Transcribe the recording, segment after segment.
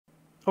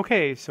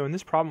Okay, so in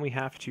this problem we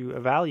have to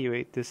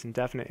evaluate this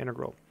indefinite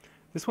integral.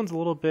 This one's a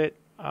little bit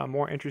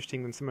more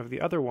interesting than some of the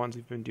other ones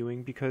we've been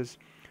doing because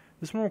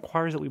this one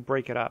requires that we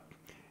break it up,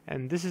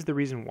 and this is the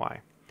reason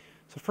why.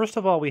 So first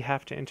of all, we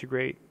have to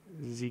integrate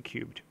z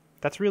cubed.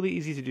 That's really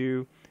easy to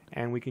do,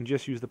 and we can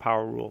just use the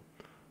power rule.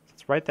 So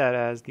let's write that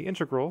as the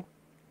integral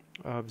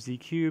of z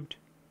cubed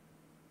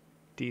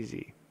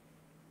dz.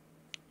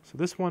 So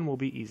this one will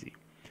be easy.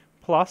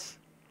 Plus,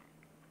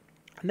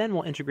 and then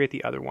we'll integrate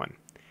the other one.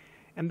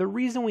 And the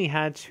reason we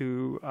had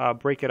to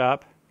break it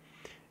up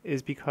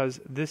is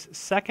because this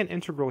second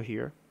integral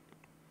here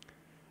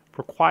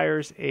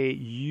requires a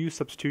u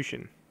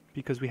substitution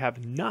because we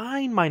have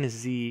 9 minus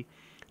z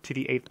to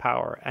the 8th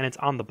power, and it's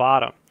on the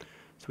bottom.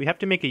 So we have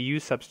to make a u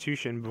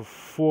substitution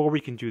before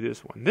we can do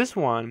this one. This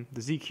one,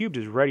 the z cubed,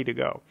 is ready to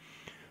go.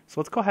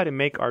 So let's go ahead and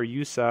make our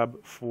u sub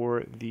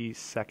for the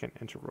second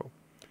integral.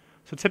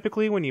 So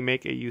typically when you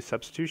make a u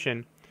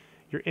substitution,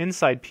 your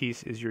inside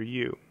piece is your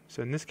u.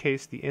 So in this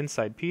case, the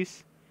inside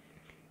piece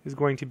is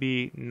going to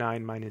be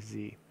 9 minus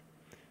z.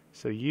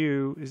 So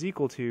u is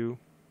equal to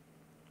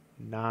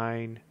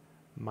 9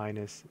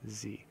 minus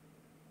z.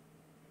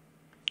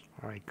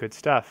 All right, good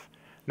stuff.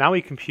 Now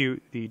we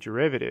compute the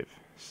derivative.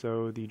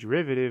 So the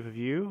derivative of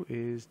u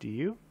is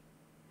du.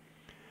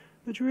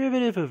 The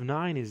derivative of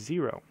 9 is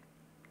 0.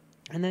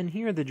 And then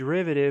here the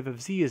derivative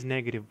of z is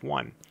negative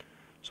 1.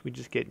 So we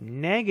just get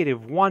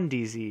negative 1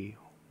 dz,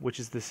 which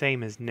is the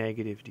same as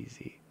negative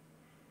dz.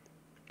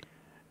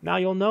 Now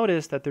you'll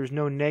notice that there's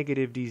no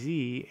negative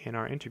dz in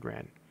our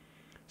integrand.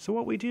 So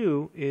what we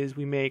do is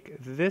we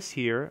make this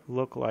here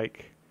look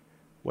like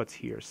what's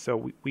here.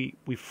 So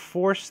we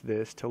force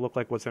this to look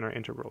like what's in our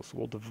integral. So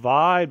we'll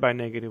divide by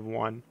negative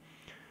 1.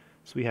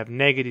 So we have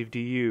negative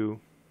du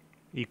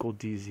equal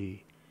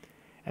dz.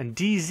 And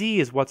dz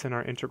is what's in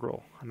our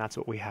integral, and that's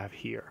what we have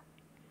here.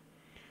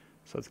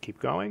 So let's keep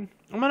going.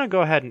 I'm going to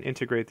go ahead and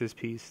integrate this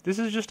piece. This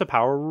is just a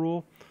power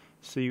rule.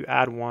 So you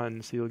add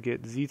 1, so you'll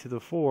get z to the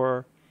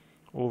 4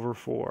 over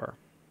 4.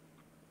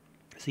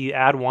 So you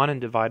add 1 and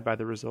divide by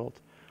the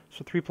result.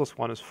 So 3 plus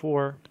 1 is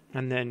 4,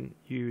 and then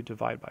you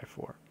divide by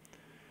 4.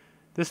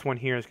 This one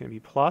here is going to be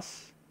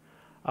plus.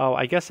 Oh,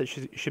 I guess it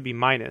should be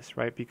minus,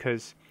 right?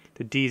 Because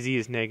the dz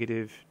is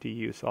negative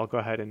du. So I'll go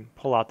ahead and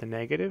pull out the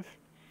negative.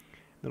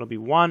 It'll be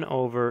 1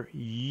 over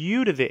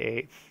u to the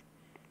 8th.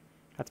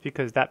 That's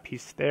because that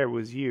piece there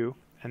was u,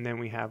 and then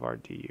we have our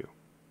du.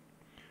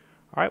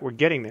 All right, we're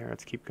getting there.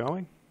 Let's keep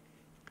going.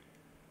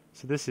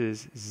 So this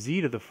is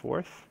z to the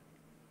 4th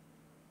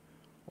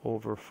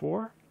over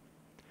 4.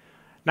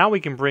 Now we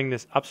can bring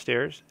this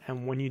upstairs,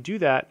 and when you do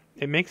that,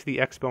 it makes the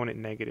exponent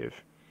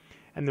negative.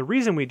 And the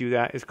reason we do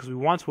that is because we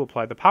want to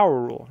apply the power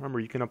rule. Remember,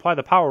 you can apply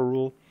the power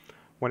rule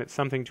when it's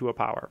something to a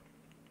power.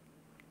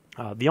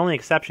 The only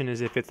exception is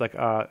if it's like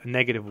a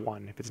negative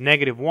 1. If it's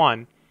negative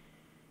 1,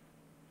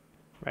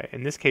 right,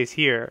 in this case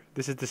here,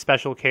 this is the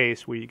special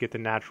case where you get the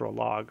natural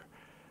log.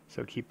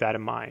 So keep that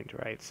in mind,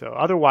 right? So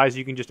otherwise,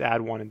 you can just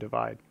add 1 and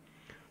divide.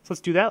 So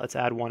let's do that. Let's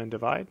add 1 and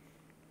divide.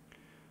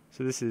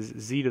 So this is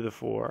z to the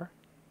 4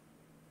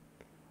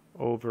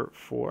 over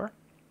 4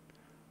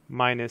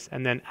 minus,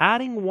 and then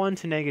adding 1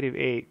 to negative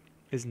 8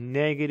 is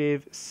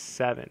negative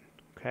 7,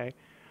 okay?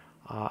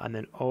 And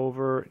then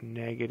over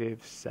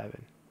negative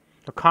 7.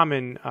 A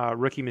common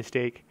rookie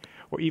mistake,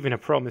 or even a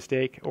pro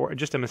mistake, or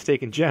just a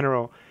mistake in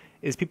general,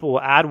 is people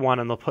will add 1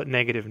 and they'll put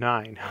negative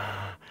 9.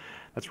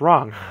 That's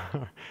wrong.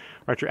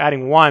 Right, you're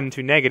adding 1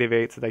 to negative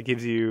 8, so that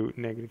gives you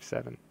negative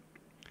 7.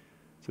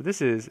 So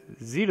this is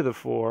z to the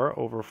 4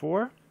 over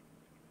 4.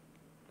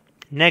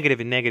 Negative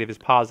and negative is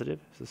positive,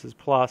 so this is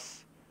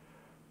plus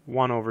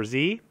 1 over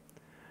z.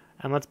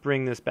 And let's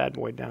bring this bad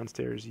boy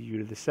downstairs, u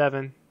to the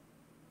 7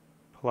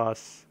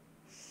 plus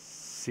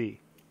c.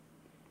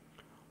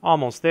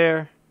 Almost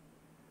there.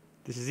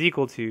 This is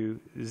equal to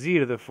z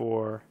to the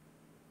 4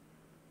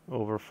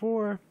 over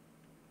 4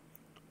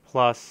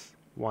 plus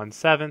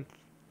 1/7.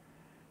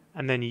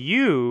 And then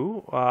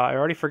u, I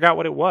already forgot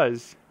what it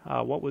was.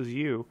 What was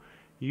u?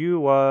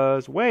 U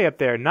was way up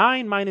there,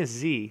 9 minus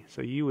z.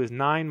 So u is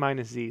 9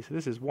 minus z. So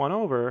this is 1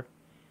 over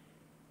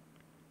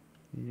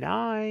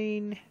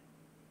 9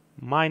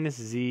 minus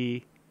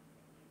z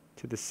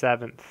to the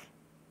 7th,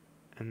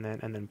 and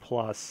then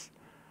plus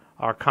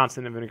our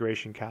constant of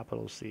integration,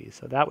 capital C.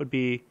 So that would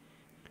be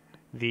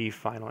the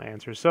final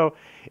answer. So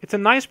it's a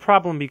nice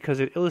problem because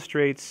it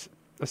illustrates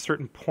a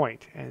certain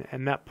point,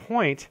 and that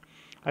point,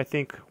 I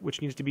think,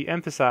 which needs to be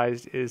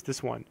emphasized is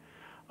this one.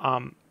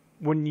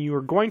 When you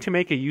are going to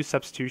make a u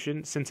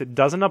substitution, since it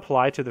doesn't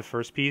apply to the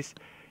first piece,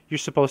 you're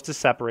supposed to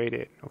separate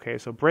it. Okay,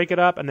 so break it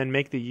up and then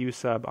make the u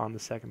sub on the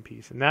second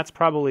piece. And that's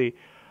probably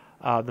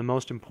the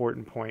most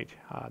important point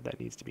that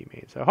needs to be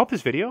made. So I hope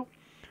this video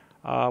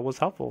was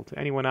helpful to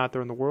anyone out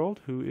there in the world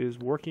who is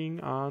working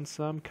on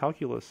some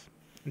calculus.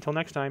 Until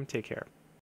next time, take care.